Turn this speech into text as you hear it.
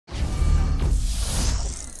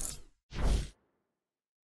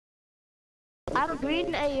have a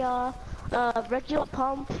green, a regular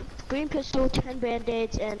pump, green pistol, 10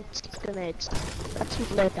 band-aids, and 6 grenades. That's what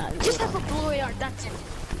they got. Just have a blue AR, that's it.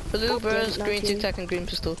 Blue burst, green tic tac, and green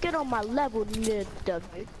pistol. Get on my level, nerd, dude.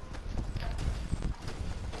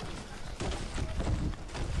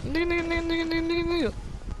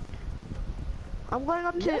 I'm going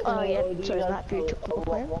up to. Oh yeah, sorry, not for you to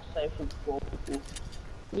plan.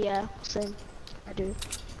 Yeah, same. I do.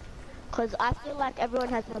 Cause I feel like everyone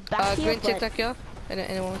has a back here. Green tic tac, yeah.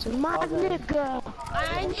 Anyone want to? My nigga.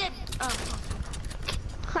 I need.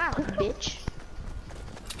 Ha, bitch.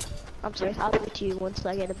 I'm sorry. I'll give it to you once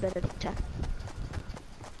I get a better attack.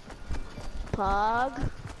 Pog.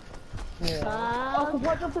 Yeah. Oh,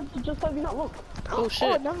 what just have you not look? Oh shit.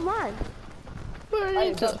 Oh, never mind. Where are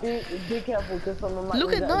you? Be careful, just on the mic.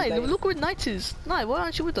 Look at Knight. Look where Knight is. Knight, why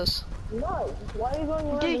aren't you with us? No, why are you going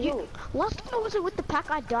around? Dude, last time I wasn't with the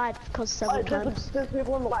pack, I died because 7 times. There's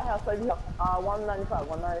people in the White House over here. 195,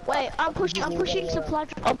 195. Wait, I'm pushing supply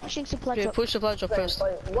drop. I'm pushing supply drop. Okay, push supply drop first.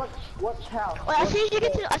 Wait, watch house. Wait, as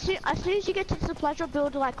soon as you get to the supply drop,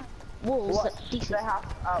 build like walls that decent.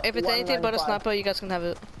 If it's anything but a sniper, you guys can have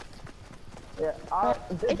it. Yeah.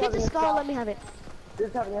 If it's a skull, let me have it.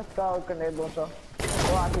 This having a skull grenade launcher. Or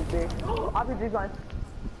RPG. RPG's mine.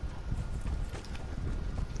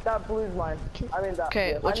 That blue's mine. I mean that.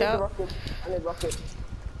 Okay, watch out. I need rockets.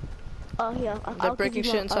 Oh yeah, I'll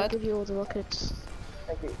give you all the rockets.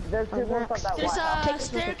 Thank you. There's people inside that There's White a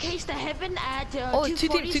staircase to heaven at oh,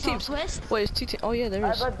 240 two teams. southwest. Wait, it's 2 teams. Oh yeah, there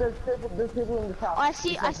is. But there's people in the tower. Oh, I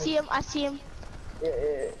see him.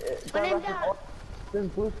 Yeah. There's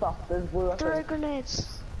blue stuff. There's blue. Throw grenades.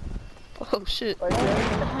 Oh shit. Right In the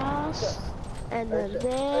there. house, and then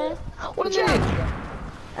there. What an idiot!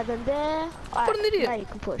 And then there. What an idiot! Now you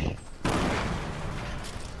can push.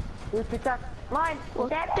 Blue tic-tac. Mine. Well,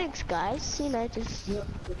 thanks guys. You know, just.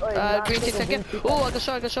 Green tic tac. Oh, I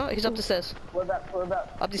got shot. He's up the stairs. What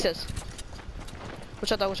about? Up the stairs.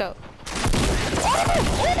 Watch out, watch out. Oh,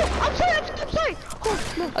 I'm sorry. Oh,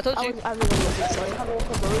 no. I told you. I really wasn't sorry.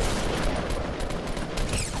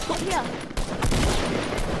 Oh, yeah.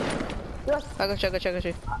 Yes. I got you.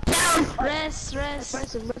 Down! Rest. Res.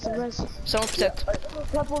 Someone protect.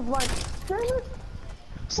 Purple's mine.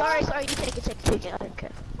 Sorry, you take it. I don't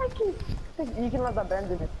care. Thank you. You can let that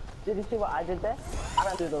bend in it. Did you see what I did there? I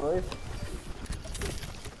ran through the roof.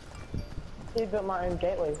 He built my own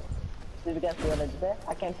gateway. Did you guys see what I did there?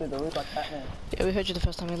 I came through the roof like Batman. Yeah, we heard you the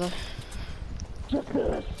first time we left.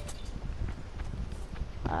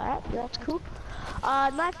 Alright, that's cool.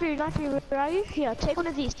 Knife for you, where are you? Here, take one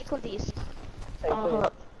of these. Hold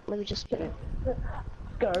up. Let me just put it.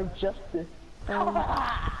 Scar of justice.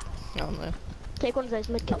 Oh no. Take one of those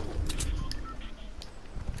medkit.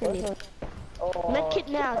 Medkit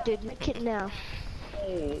now, dude. Medkit now.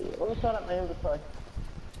 Hey, let me start up my inventory.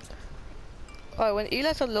 Alright, when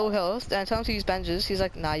Eli's at low health and I tell him to use bandages, he's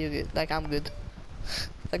like, nah, you're good. Like, I'm good.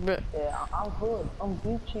 Like, bro. Yeah, I'm good. I'm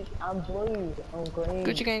Gucci. I'm blue. I'm green.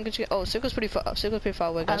 Gucci gang. Oh, Circle's pretty far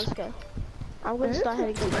away, guys. Let's go. I'm gonna start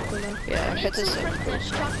heading to the now. Yeah, head to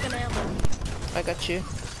Shotgun ammo. I got you.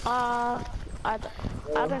 I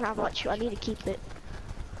don't have much. I need to keep it.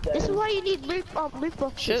 This is why you need loot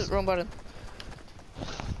boxes. Shit, wrong button.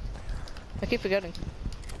 I keep forgetting.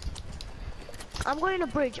 I'm going to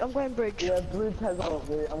bridge. Yeah, blue has all of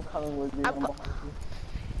it. I'm coming with you.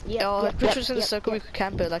 Yeah. Push us in the circle, we could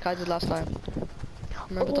camp it like I did last time.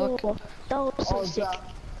 Remember, Doc? That was so sick.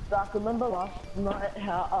 Doc, remember last night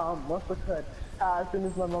how, what's the code? As soon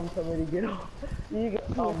as my mom told me to get off, you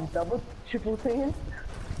get, double, triple teams?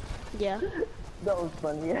 Yeah. That was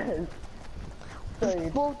funny, yes.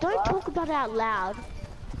 So, Well, don't talk about it out loud.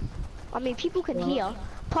 I mean, people can hear.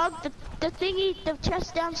 Pug, the thingy, the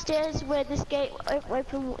chest downstairs where this gate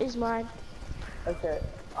open is mine. Okay,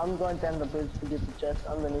 I'm going down the bridge to get the chest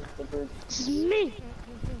underneath the bridge. This is me!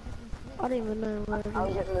 I don't even know where it is.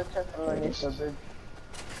 I'm getting the chest underneath the bridge.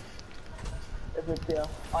 If it's here.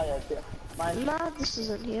 Oh yeah, it's here. Mine. No, this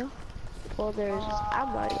isn't here. Well, there's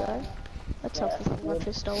ammo though. That's helpful for my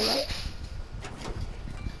pistol, right?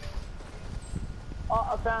 Oh,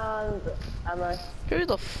 I found ammo. Who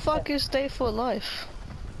the fuck is Day for Life?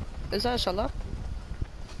 Is that Shala?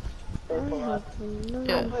 I have no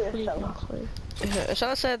freaking clue. Yeah,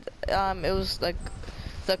 Shala said it was like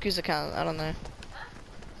Ducky's account, I don't know.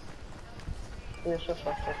 Yeah, sure.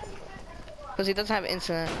 Because he doesn't have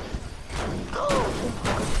internet.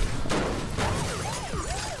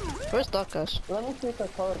 Where's Doc, guys? Let me see if I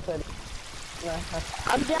call it ready. No,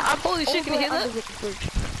 I'm down. Holy shit, can you hear that?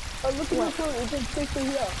 oh, look at my phone, it's in picture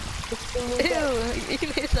here. Ew, you can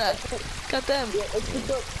hear that. God damn. Yeah, it's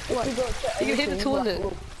the What? You can hear the toilet.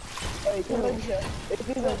 Hey, come over here. If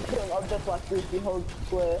you don't kill an object like this, you hold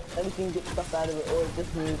square and you can get stuff out of it, or it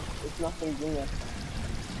just moves. It's nothing in there.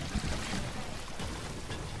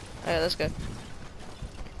 Alright, let's go.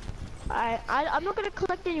 I'm not gonna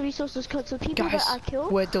collect any resources because the people Guys, that I kill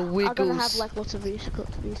we're the are gonna have Wiggles. like lots of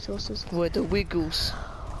resources. We're the Wiggles.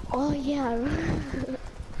 Oh yeah.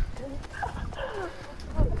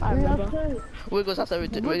 I remember. Wiggles after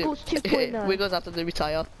Wiggles 2.9. Wiggles after they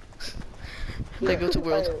retire. They go to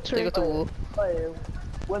world. They go to war.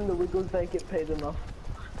 When the Wiggles don't get paid enough.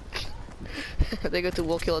 They go to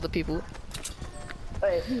war, kill other people.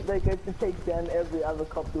 Hey, they go to take down every other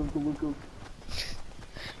copy of the Wiggles.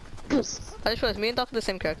 I just realized me and Doc are the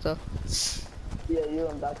same character. Yeah, you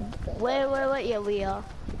and that. Wait, yeah, we are.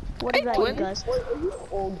 What about you guys? Wait, are you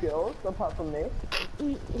all girls apart from me?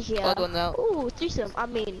 Yeah. Odd one now. Ooh, threesome. I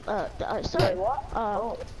mean, sorry. Wait, what?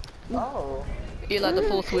 Oh. You like the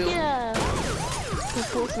fourth wheel. Yeah. The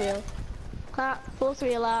fourth wheel. Fourth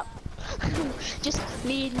wheel up. Just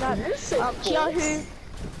need not. Yahoo.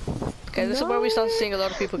 Okay, this is where we start seeing a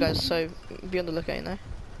lot of people, guys. So be on the lookout, you know.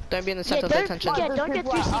 Don't be in the center of the attention. Yeah, don't get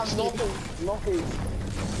 360.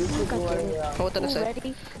 What did I say?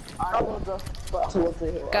 Already?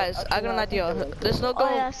 Guys, I got an idea. Let's not go.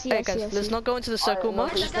 Hey guys, let's not go into the circle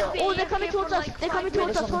much. Oh, they're coming towards us. They're coming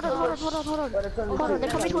towards us. Hold on. They're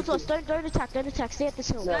coming towards us. Don't attack. Stay at this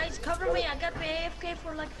hill. Guys, cover me. I got my AFK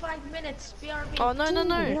for like 5 minutes. BRB. Oh no.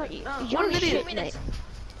 You're an idiot. mate.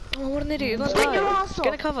 Oh, what an idiot. You're gonna Bring your die. ass off.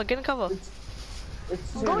 Get in cover.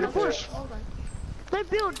 Go in the bush. Don't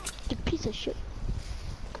build, you piece of shit.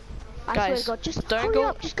 I Guys, swear to God, just don't hurry go.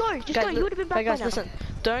 up. Just go. Guys, You would have been back hey guys, by now. listen.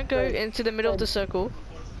 Don't go into the middle of the circle.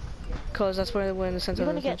 Cause that's where we're in the center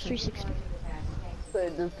You're of gonna the get attention.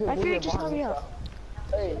 360. I fear just hurry up.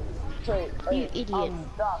 Hey, You idiot.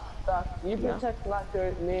 Duck, you protect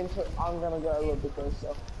Lacto, me and I'm gonna go a little bit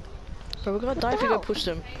closer. Bro, we're gonna die if we go push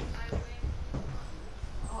them.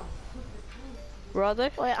 Where are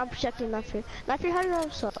they? Wait, I'm protecting Matthew. Matthew, how did I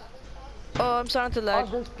stop? Oh, I'm starting to lag.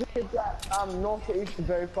 There's kids at northeast,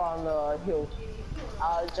 very far on the hill.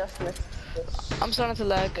 Just next to this. I'm starting to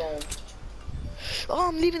lag. Yeah. Oh,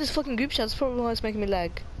 I'm leaving this fucking group chat. That's probably why it's making me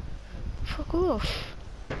lag. Fuck off.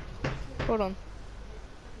 Hold on.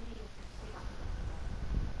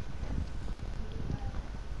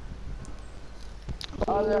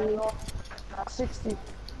 They're not 60.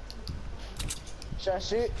 Should I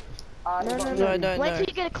shoot? No. Wait till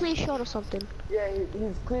you get a clear shot or something. Yeah,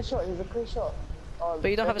 he's clear shot. He's a clear shot. But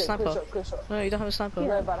you don't have a sniper. Clear shot. No, you don't have a sniper.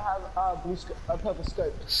 Yeah, but I have a purple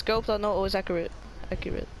scope. Scopes are not always accurate.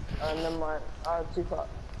 Never mind. Too far.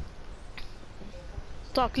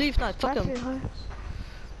 Doc, leave now. Fuck Matthew, them.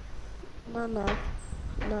 No.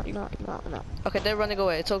 Okay, they're running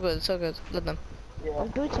away. It's all good. Let them. Yeah. I'm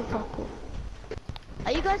doing some parkour.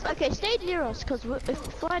 Are you guys okay? Stay near us, cause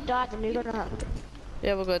if I die, then you're gonna have.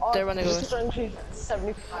 Yeah, we're good. They're running away.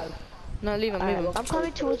 75. No, leave them. I'm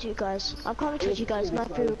coming towards you guys.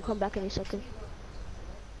 Matthew will come back any second.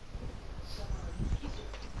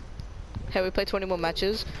 Hey, we played 20 more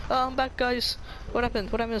matches. Oh, I'm back, guys. What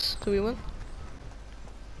happened? What I miss? Did we win?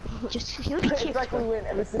 He'll be It's kicked. like we win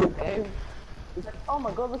every single game. It's like, oh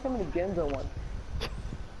my god, look how many games I won.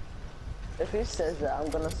 If he says that, I'm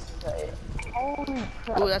gonna say, holy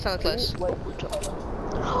crap. Oh, that sounded close. Wait.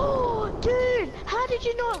 Oh, dude! How did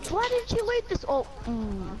you not? Why didn't you wait this? Oh.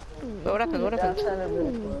 What happened? What That happened? sounded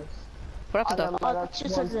really close. What happened, Doc? Oh, it's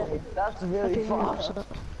just a bit. That's really far.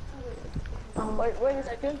 Wait a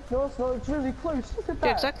second. No, it's really close. Look at that.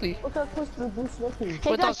 Yeah, exactly. Look how close to the bush looking. Hey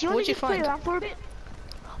What, guys, Doc, you wanna what'd you just play find? around for a bit?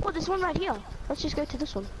 Oh, this one right here. Let's just go to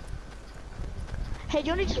this one. Hey, do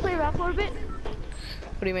you wanna just play around for a bit?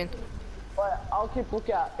 What do you mean? Wait, I'll keep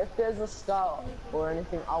lookout. If there's a scar or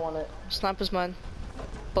anything, I want it. Sniper's mine.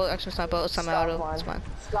 Bullet action sniper, semi-auto. It's mine.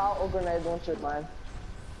 Scar or grenade launcher, mine.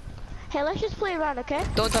 Hey, let's just play around, okay?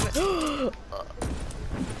 Don't tell me.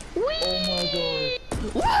 Whee! Oh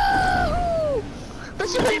my Woo!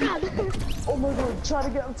 Let's just play around. Oh my god, try to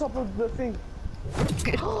get on top of the thing.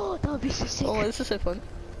 Oh, that would be so sick. Oh, this is so fun.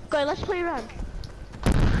 Go, let's play around.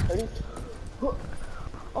 Ready?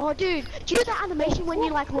 Oh, dude, do you know that animation when you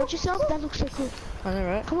like launch yourself? That looks so cool. I know,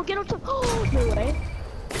 right? Come on, get on top. Oh, no way.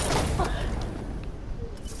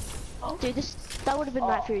 Dude, that would have been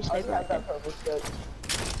Night Fury's favorite right there.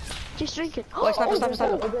 Just drink it. Oh,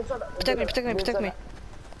 sniper. Protect me.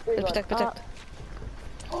 Wait, Protect.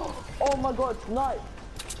 Oh my god, Knight!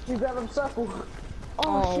 He's out of circle.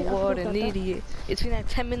 Oh, shit, I what forgot an about that. idiot. It's been like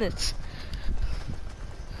 10 minutes.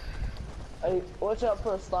 Hey, watch out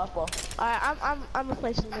for a sniper. Alright, I'm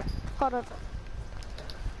replacing it. Hold on.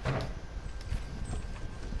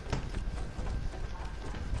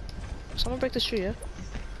 Someone break this tree, yeah?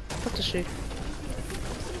 Fuck this tree.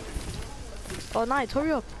 Oh, Knight,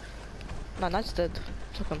 hurry up! Nah, Knight's dead.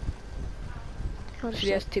 Fuck him. Oh,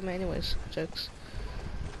 She has teammate anyways. Jokes.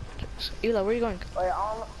 Eli, where are you going? Oh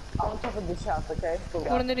yeah, I'm on top of this house, okay? Cool.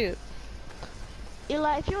 What an idiot.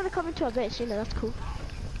 Eli, if you want to come into our base, you know, that's cool.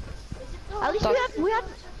 At least Doc. we have.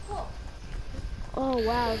 Oh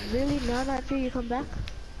wow, really? Now not after you come back?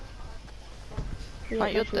 Yeah,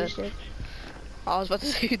 Mate, you're that's what you dead. said. I was about to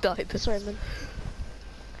say you died. Sorry, man.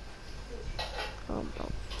 Oh.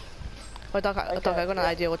 Wait, Doc, I got an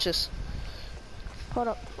idea. Watch this. Hold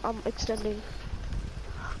up, I'm extending.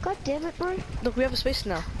 God damn it, bro. Look, we have a space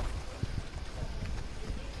now.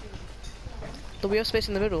 Look, we have space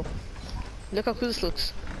in the middle. Look how cool this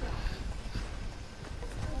looks.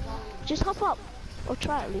 Just hop up. Or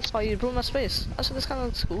try at least. Oh, you brought my space. Actually, this kind of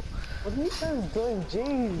looks cool. What are you guys doing?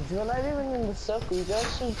 Jeez, we're not even in the circle. You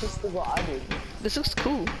guys should just do what I did. This looks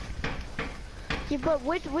cool. Yeah, but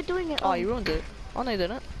we're doing it. Oh, you ruined it. Oh, no, you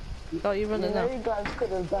didn't. Oh, you ruined it now. You guys could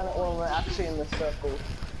have done it when we're actually in the circle.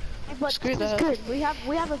 Yeah, but Screw this is that. good. We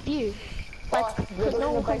have a view. Like, because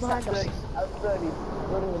no one will come behind us. At 30,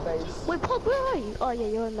 building the base. Wait, Pog, where are you? Oh yeah,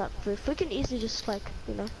 you're on that roof. We can easily just like,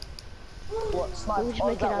 you know. What, snipe? We'll just Oh,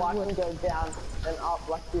 make it that out one of can go down and up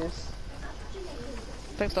like this.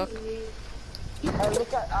 Thanks, Doc. Hey,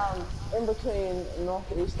 look at, in between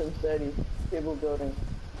northeast and 30, people building.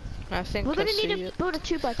 I think We're I gonna see need to it. build a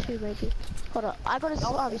 2x2 maybe. Hold on, I gotta It's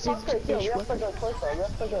zoom not to good, yeah, we finish have to work. go closer, we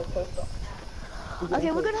have to go closer.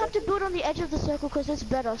 Okay, we're gonna have to build on the edge of the circle because it's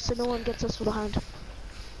better so no one gets us behind.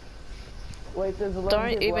 Wait, there's 11 Don't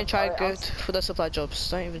people even left. try to Alright, go for the supply jobs.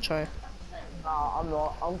 Don't even try. Nah, I'm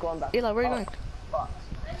not. I'm going back. Eli, where are you going? Fuck.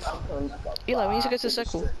 I'm coming back up. Eli, we need to go to the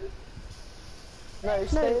circle. No,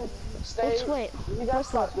 stay. Let's wait. You guys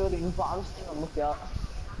start building, but I'm still on lookout.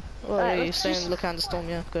 Oh, Alright, yeah, you're let's staying just- look out the storm,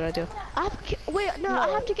 yeah. Good idea. Wait, no, I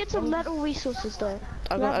have to get some metal resources though.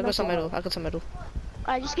 I got some metal. I got some metal.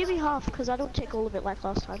 Alright, just give me half because I don't take all of it like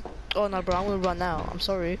last time. Oh, no, bro, I'm gonna run now. I'm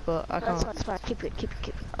sorry, but I can't. That's fine. Keep it.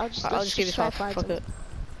 I'll just give you try half. find Fuck some. it.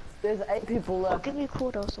 There's 8 people Oh, left. give me a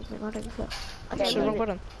quarter or something. I don't care. Okay, Shit, leave wrong it.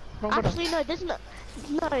 button. Wrong button. Actually, no. There's no.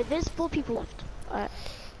 There's 4 people left. Alright.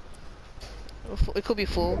 It could be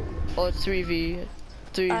 4 or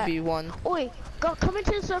 3v1. Oi, come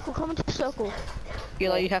into the circle. Come into the circle.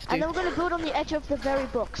 Eli, you have And then to we're gonna build on the edge of the very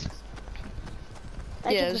box. Edge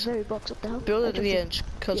of Yes. the very box. What the hell? build it Edge at of the edge.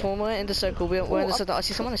 Cause yeah. when we're in the circle, we're in the Oh, circle. I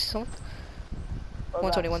see someone.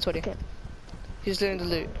 120, 120. Okay. He's doing the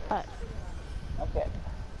loot. Okay.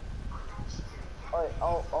 Alright,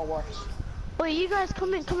 I'll watch. Oi, you guys,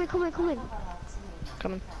 come in. Coming.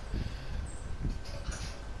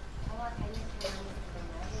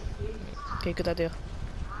 Okay, good idea.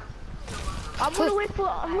 I'm gonna wait for.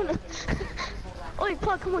 I'm gonna. Oi,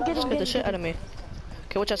 Pug, come on, get in. Scared the shit out of me.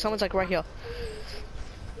 Okay, watch out. Someone's like right here.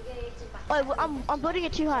 Oi, I'm building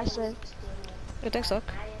it too high, so. Yeah, thanks, Doc.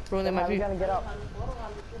 Ruining How my are we view. gonna get up?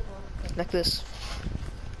 Like this.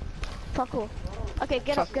 Fuck all. Okay,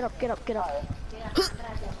 get up.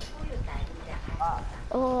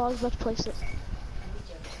 Oh, I was about to place it.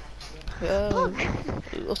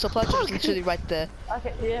 Oh, supply drop is literally right there.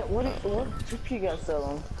 Okay, yeah, what took you guys so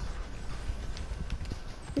long?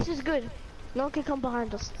 This is good. No one can come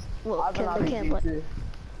behind us. Well, I've they been can, but. too.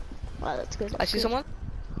 Wow, that's good. I see someone.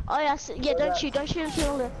 Oh yes, yeah, don't shoot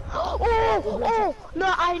until the. Oh,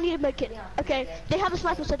 no, I need to make it. Okay, they have a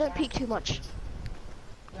sniper, so don't peek too much.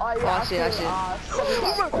 Oh yeah, Oh, I see it.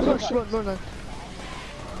 Run.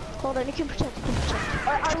 Hold on, you can protect.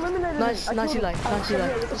 I eliminated Nice, it. nice Eli.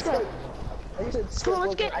 Let's go. Come on,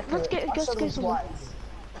 let's get someone.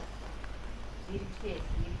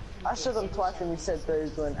 I shot him twice and you said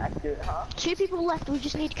those weren't accurate, huh? 2 people left. We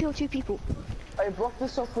just need to kill 2 people. I blocked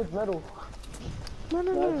this off with metal. No,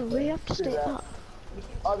 we have to stay up.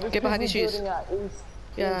 Oh, there's Get behind people these trees. building out east.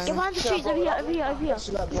 Yeah. Get behind the trees, over here.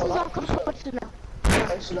 Should I This blow is it our up? construction now.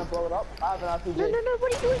 Hey, should I blow it up? I have an RPG. No,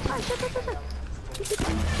 what are you doing? Shut.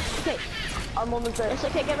 Okay, I'm on the bed. it's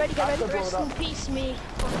okay. Get ready. I have to blow Rest it in up. peace, me.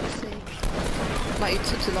 Fuck's sake. Mate, it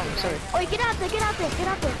took too long. Sorry. Oh, get out there.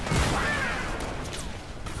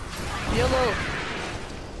 YOLO.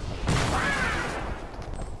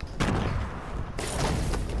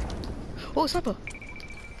 Oh, sniper.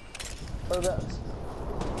 What about?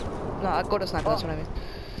 No, I got a sniper. That's what I mean.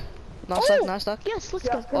 Nice Oh! Nice duck. Yes, let's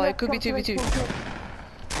Yeah, go. Oh, it could be 2v2.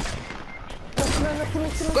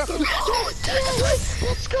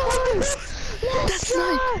 Let's go.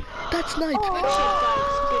 That's snipe. Good shit,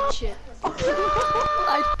 guys. Good shit.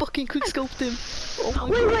 I fucking quickscoped him. Oh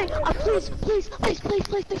my Wait, god. please, please, please, please,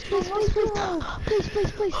 please, please, please, please, please,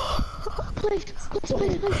 please, please, please, please, please,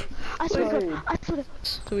 please, please. I swear to God, I swear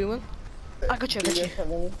to. Do we win? I got you, I got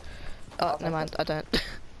you. Oh, never mind, I don't.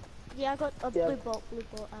 Yeah, I got a blue bolt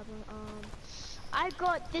ammo. I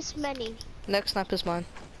got this many. Next snap is mine.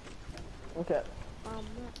 Okay.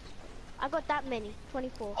 I got that many,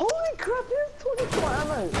 24. Holy crap, there's 24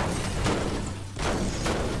 ammo!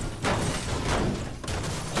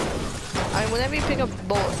 I mean, whenever you pick up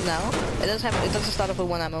bolt now, it doesn't start off with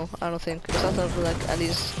 1 ammo, I don't think. It starts off with like at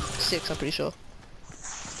least 6, I'm pretty sure.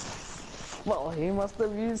 Well, he must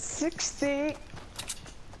have used 60!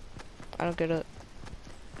 I don't get it.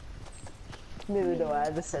 Neither do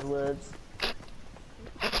I just said words.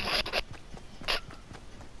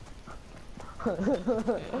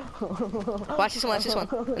 Oh, I see someone,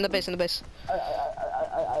 in the base, Numbers.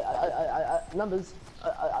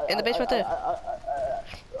 In the base right there.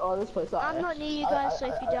 Oh, this place. I'm not near you guys, so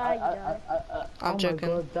if you die, you die. I'm joking.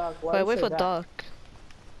 God, Doc, Wait for Dark.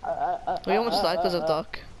 We almost died because of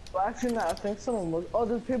Dark. Well, actually, no, I think someone was. Oh,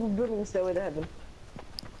 there's people building the stairway to heaven.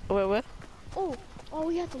 Where? Oh,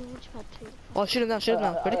 we have the launch pad too. Oh, shoot him now.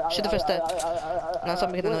 Ready? Shoot the first dead. Now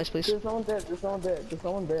stop making a noise, please. There's no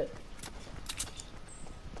one dead.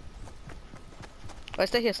 Alright,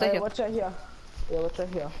 stay here. Watch out here. Yeah, watch out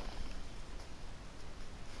here.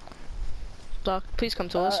 Dark, please come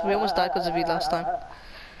to us. We almost died because of you last time.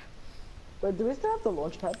 Wait, do we still have the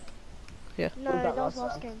launch pad? Yeah. No, that was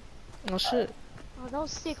last game. Oh shit. Oh, that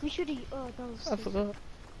was sick. We should have. Oh, that was sick. I forgot.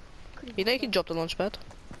 You know you can drop the launch pad.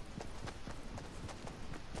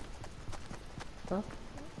 Huh?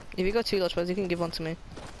 If you got 2 launch pads, you can give one to me.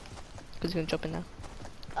 Because you can drop it now.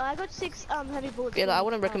 I got 6 heavy bullets. Yeah, like, I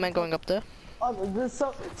wouldn't recommend going up there. Oh, there's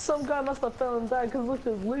some guy must have fell and died because look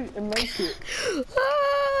at his loot and make it.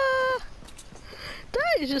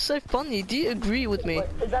 That is just so funny. Do you agree with me? Wait,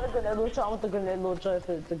 is that a grenade launcher? I want the grenade launcher if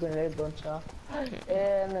it's a grenade launcher.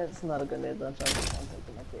 And it's not a grenade launcher. I just want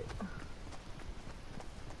to make it.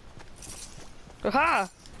 Aha!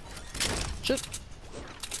 Shit.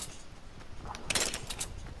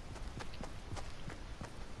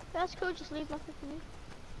 That's cool. Just leave nothing for me.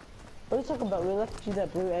 What are you talking about? We left you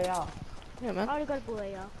that blue AR. Yeah, man. I already got a blue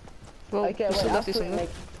AR. Well, Okay, we wait, still I left have you three something.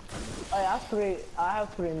 I have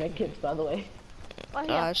 3 medkits, by the way. Oh,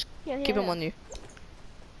 yeah. Just Yeah, keep them on you.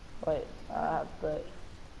 Wait, I have to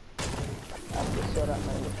sort out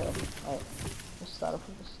my inventory. Alright, let's start off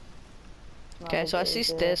with this. Okay, so I see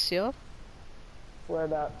stairs here.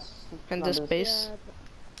 Whereabouts? In this Numbers. base. Yeah,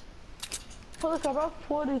 Oh, look, I brought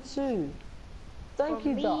 42. Thank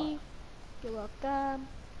you, Doc. me. You're welcome.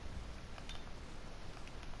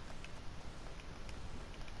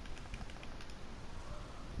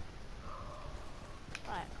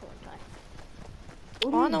 Alright, cool, bye.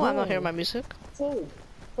 What Oh, are I you know why I'm not doing? hearing my music.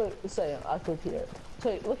 Wait, say I could hear it.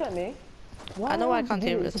 Wait, look at me. I know why I can't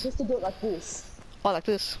hear You're it. supposed to do it like this. Oh, like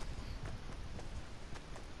this.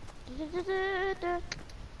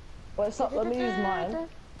 Wait, stop. Let me use mine.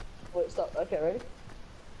 Wait, stop. Okay, ready?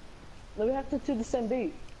 No, we have to do the same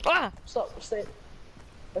beat. Ah! Stop. Stay.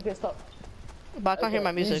 Okay, stop. But I can't hear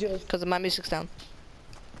Okay, my use music yours. because my music's down.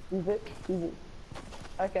 Use it. Use it.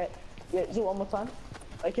 Okay. Yeah, use it one more time.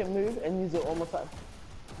 Okay, move and use it one more time.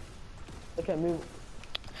 Okay, move.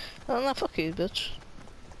 Oh, no, fuck you, bitch.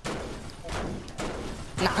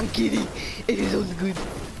 Nah, I'm kidding. It is all good.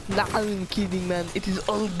 Nah, I'm kidding, man. It is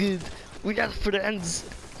all good. We are friends.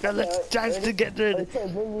 Now let's dance ready? together. Okay,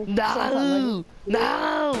 bring me No!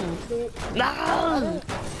 No! No!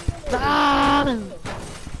 No!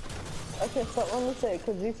 Okay, stop. Let me say it,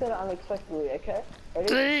 because you said it unexpectedly, okay?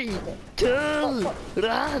 Ready? 3, 2,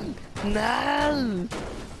 run! No!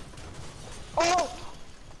 Oh!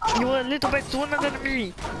 You are a little bit sooner than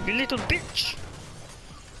me, you little bitch!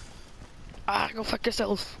 Ah, go fuck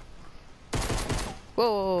yourself.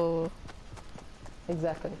 Whoa.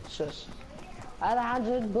 Exactly. Shush. I had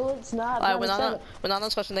 100 bullets, now I have Alright, 97. when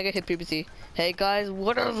Arnold Schwarzenegger hit puberty. Hey guys,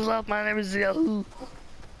 what is up? My name is Yahoo.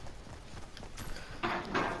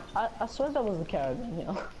 I swear that was a Caribbean, you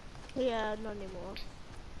know. Yeah, not anymore.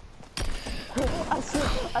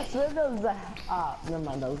 I swear that was a... Ah, never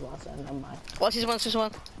mind, that was last time, never mind. What's this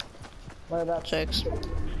one? What about... Checks.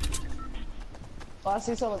 Oh, I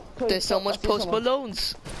see someone. There's so much Post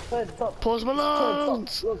Malones. Post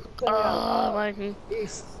Malones. Ah,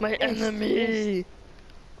 my enemy.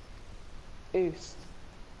 East.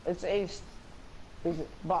 It's east.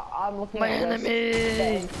 But I'm looking My at enemy.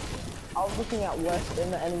 West. I was looking at west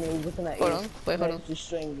and the enemy was looking at Hold east. on, wait, hold on. He's just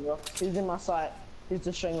string rocks. He's in my sight. He's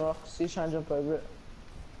just string rocks. He's trying to jump over it.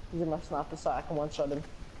 He's in my sniper sight. I can one shot him.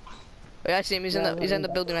 Wait, I see him. He's in the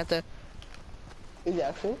building right there. Is it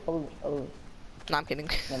actually? Oh, Nah, I'm kidding.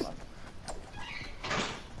 never mind.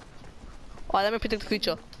 Alright, let me protect the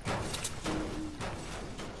creature.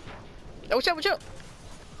 Oh, watch out, watch out!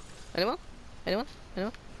 Anyone? Anyone?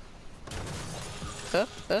 Anyone?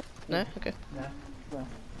 No? Okay. No.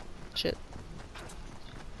 Shit.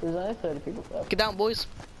 There's only 30 people left. Get down, boys.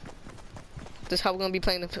 This is how we're gonna be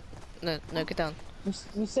playing the. No, get down.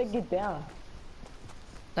 You said get down.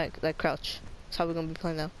 Like crouch. That's how we're gonna be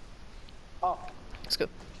playing now. Oh. Let's go.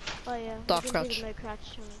 Oh yeah. Dark we can do crouch. the no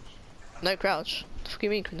crouch challenge. No crouch. What the fuck you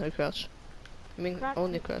mean no crouch? I mean Crouch.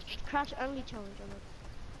 only crouch. Crouch only challenge on it.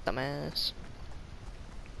 Dumbass.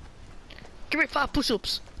 Give me 5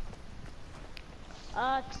 push-ups.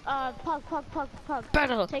 Pug.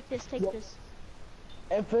 Better. Take this. Yep. This.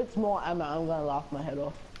 If it's more ammo, I'm gonna laugh my head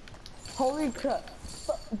off. Holy crap.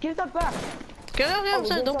 Give that back. Get out,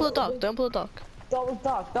 Oh, don't pull the dark. Don't pull the dark.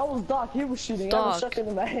 That was dark. He was shooting. I Dark. was shotgun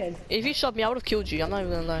in my hand. If you shot me, I would have killed you. I'm not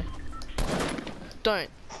even gonna lie. Don't.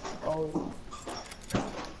 Oh.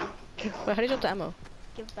 Wait, how do you drop the ammo?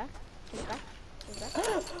 Give it back. Give it back. Give it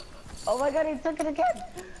back. Oh my god, he took it again.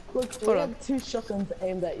 Look, Hold we on. have 2 shotguns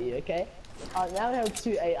aimed at you, okay? Now we have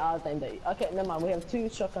 2 ARs aimed at you. Okay, never mind. We have 2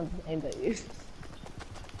 shotguns aimed at you.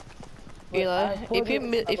 Eli,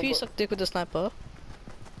 if you suck dick with the sniper,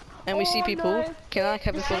 and we see people, can I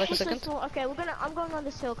have it for like a second? Okay, I'm going on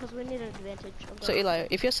this hill because we need an advantage. So Eli,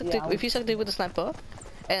 if you suck dick with the sniper,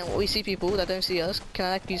 and we see people that don't see us, can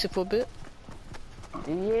I like use it for a bit?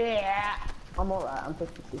 Yeah. I'm alright. I'm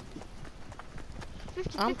 50-50.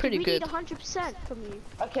 50, I'm pretty good. We need 100% from you.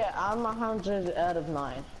 Okay, I'm 100 out of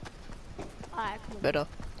 9. Alright, come on. Better.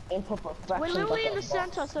 In proper We're fractions. literally in the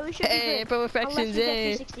center, so we should be Hey, good. proper fractions, Unless we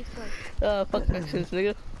hey. get to 63. Fuck fractions,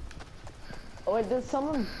 nigga. Oh, wait, did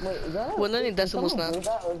someone... Wait, is that... We're learning did decimals someone now. do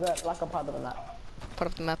that, or is that like a part of the map?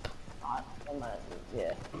 Part of the map.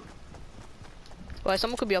 Yeah. Alright,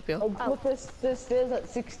 someone could be up here. Oh, look, there's stairs at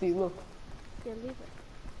 60, look. Yeah, leave it.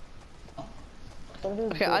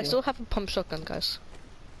 Okay, I still have a pump shotgun, guys.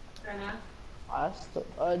 I still...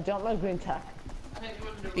 jump my green tack.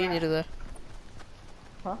 You need it there.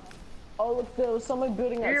 Huh? Oh, look, there was someone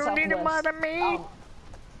building at You southwest. need to bother me.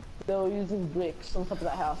 They were using bricks on top of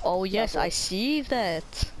that house. Oh yes, I Southwest. see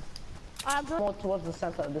that. I'm going. More towards the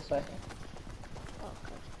center this way.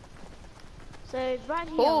 Okay. So right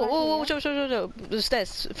here. Oh, right here. show. The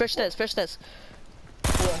stairs, fresh stairs.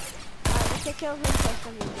 Yeah. Let's take care of him first.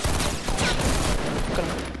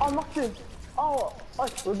 Oh, knocked him. Oh,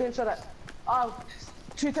 we're being shot at. Oh,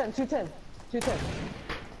 210.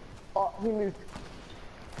 Oh, he moved.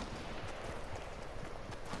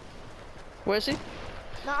 Where is he?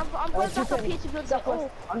 No, I'm going back up here to build the.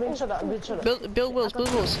 Southwest. I'm being shot at. Build walls.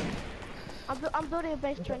 I'm building a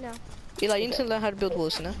base right now. Eli, you need to learn how to build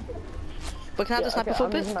walls, you know? But can I have the sniper for a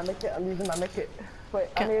bit? I'm using my medkit. Wait,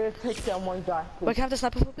 I need to take down one guy. Please. Wait, can I have the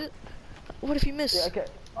sniper for a bit? What if you miss? Yeah, okay.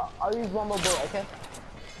 I'll use one more bullet, okay?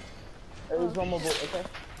 I'll use one more bullet, okay?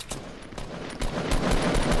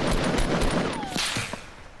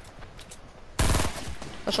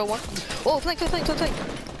 I shot one. Oh, flank.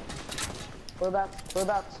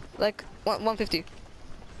 Whereabouts? Like 150.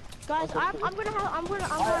 Guys, I'm gonna get.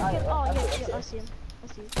 Oh yeah, I see him.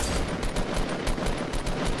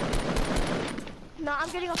 No, I'm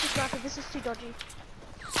getting off the sniper. This is too dodgy.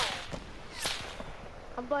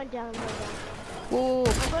 I'm going down. Whoa.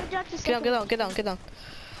 I'm going down to second. Get down.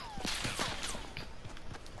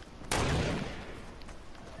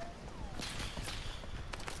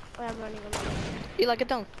 Oh, I'm running. Eli, get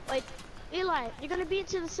down. Wait, Eli, you're gonna be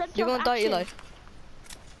into the center. You're gonna die, action. Eli.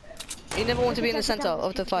 You never want to be in the center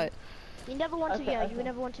of the fight. You never want to, Okay. you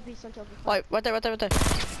never want to be center of the fight. Right there.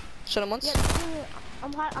 Shot him once. Yeah,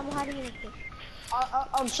 I'm hiding in the bush.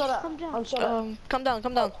 I'm shot at. Come down. I'm shot at. Come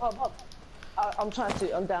down. Up. I'm trying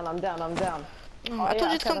to. I'm down. I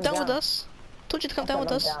told you to come down with us.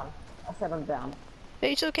 I said I'm down. Yeah,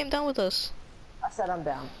 you should have came down with us. I said I'm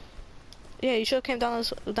down. Yeah, you should have came down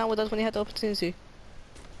with us when you had the opportunity.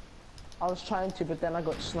 I was trying to, but then I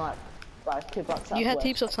got sniped by a kid outside. You had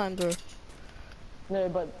heaps of time, bro. No,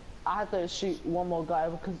 but I had to shoot one more guy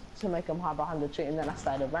because to make him hide behind the tree, and then I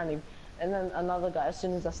started running. And then another guy, as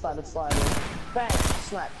soon as I started sliding, bang,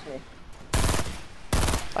 sniped me.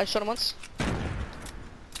 I shot him once.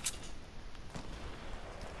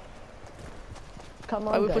 Come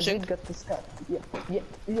Are on, we guys, pushing? you got this guy.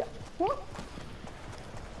 Yeah. What?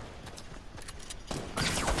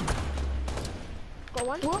 Go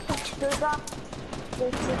on. What? There's that.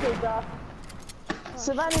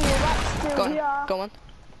 Savannah, you're right still here. Go on.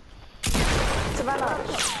 Savannah.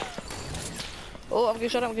 Oh, I'm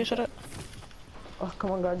getting shot at. Oh,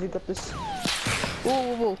 come on, guys, you got this. Whoa,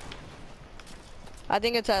 whoa, whoa. I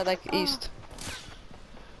think it's like east.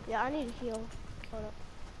 Yeah, I need to heal. Hold up.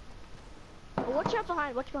 Oh, watch out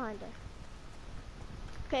behind. Watch behind there.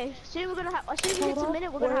 Okay, soon we're gonna have. As soon as it hits a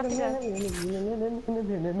minute, we're gonna have to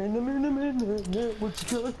go.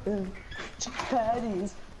 What you cooking?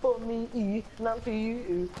 Patties for me, not for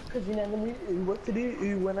you. Cause you never knew what to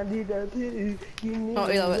do when I did that. You knew. Oh,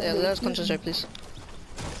 yeah, let us concentrate, please.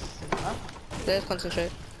 Huh? Let us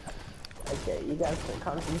concentrate. Okay, you guys can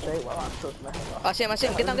concentrate while I'm talking my head off. I see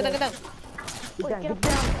him, Get down, get down, get down. Get down, get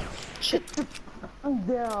down. Shit. I'm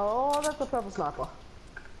down. Oh, that's a purple sniper.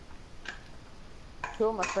 Who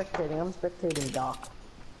am I spectating? I'm spectating Doc.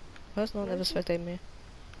 Where's no one ever spectating me?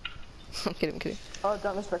 I'm kidding. Oh,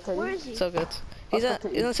 Doc is spectating. Where is he? So good. He's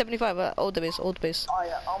on 75, old base. Oh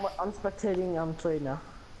yeah, I'm spectating Toy now.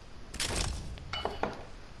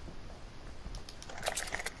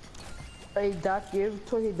 Hey Doc, give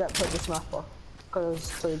Toy that purple sniper.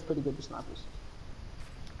 Cause Toy is pretty good with snipers.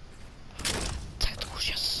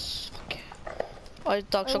 Yes. Okay. Oh,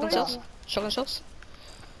 Doc, shotgun where is shells? Shotgun shells?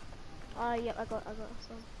 Yep, I got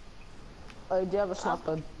some. Oh, do you have a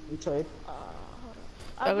sniper, Toy? Hold on.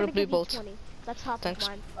 I got a blue give you bolt. 20. That's half Thanks.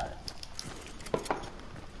 of mine.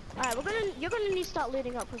 Alright, you're gonna need to start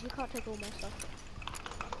looting up because we can't take all my stuff.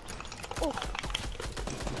 Oh,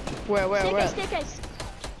 Where? staircase.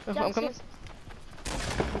 I'm coming.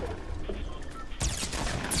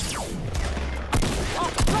 Oh,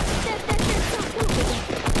 right, stairs,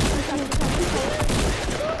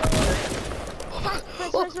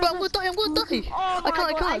 Oh, bro, I'm gonna die. Oh my I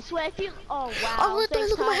God, can't. I swear if you... Oh wow. I'm gonna die, thanks,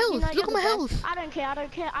 look at my Ty. health, You know, look you're at my the best. health. I don't care,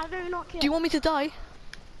 I do not care. Do you want me to die?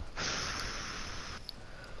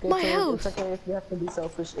 My Toy, health. It's okay if you have to be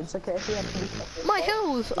selfish. It's okay if you have to be selfish. My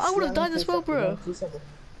health. I would have died as well, bro. No, it's okay.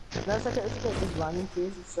 It's okay. Just run through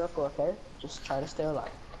the circle, okay? Just try to stay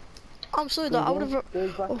alive. I'm sorry though. I would have.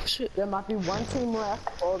 Oh shit. There might be one team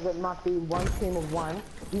left, or there might be one team of one.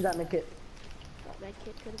 You that make it. That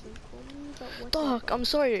kid could have been for me, but what Doc, I'm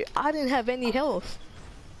sorry. I didn't have any health.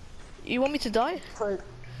 You want me to die? Toy,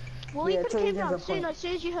 Well, yeah, you could have Toy, came you down have a soon. point. As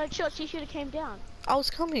soon as you heard shots, you should have came down. I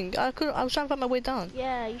was coming. I was trying to find my way down.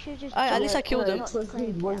 Yeah, you should just... At least I killed him.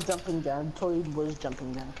 Toy was jumping down. Toy was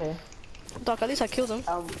jumping down. Okay. Doc, at least I killed him.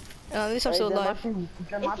 And at least I'm still alive.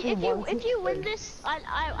 If you win this,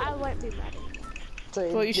 I won't be mad.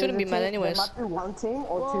 Well, you shouldn't be mad anyways. There might be one team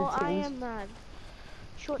or Well, two I teams. am mad.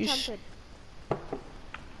 Short-tempered.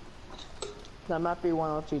 There might be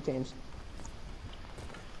one or two teams.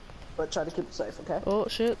 But try to keep it safe, okay? Oh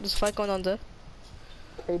shit, there's a fight going on there.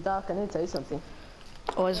 Hey Doc, I need to tell you something.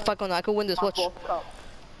 Oh, there's a fight going on. I can win this. Watch.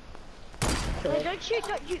 Wait, don't shoot,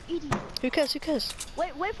 you idiot. Who cares?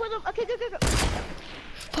 Wait for them. Okay, go.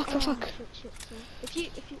 Fuck. Shit. If you...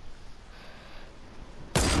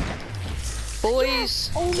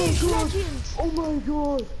 Boys. Oh my Use god! legends. Oh my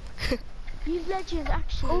god! Use legends,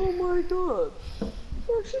 actually. Oh my god!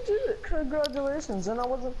 You actually did it! Congratulations! And I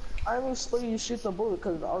only saw you shoot the bullet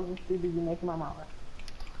because I was too busy making my Milo.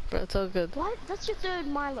 Bro, it's all good. What? That's your third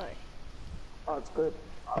Milo. Oh, it's good.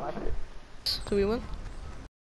 I like it. Do we win?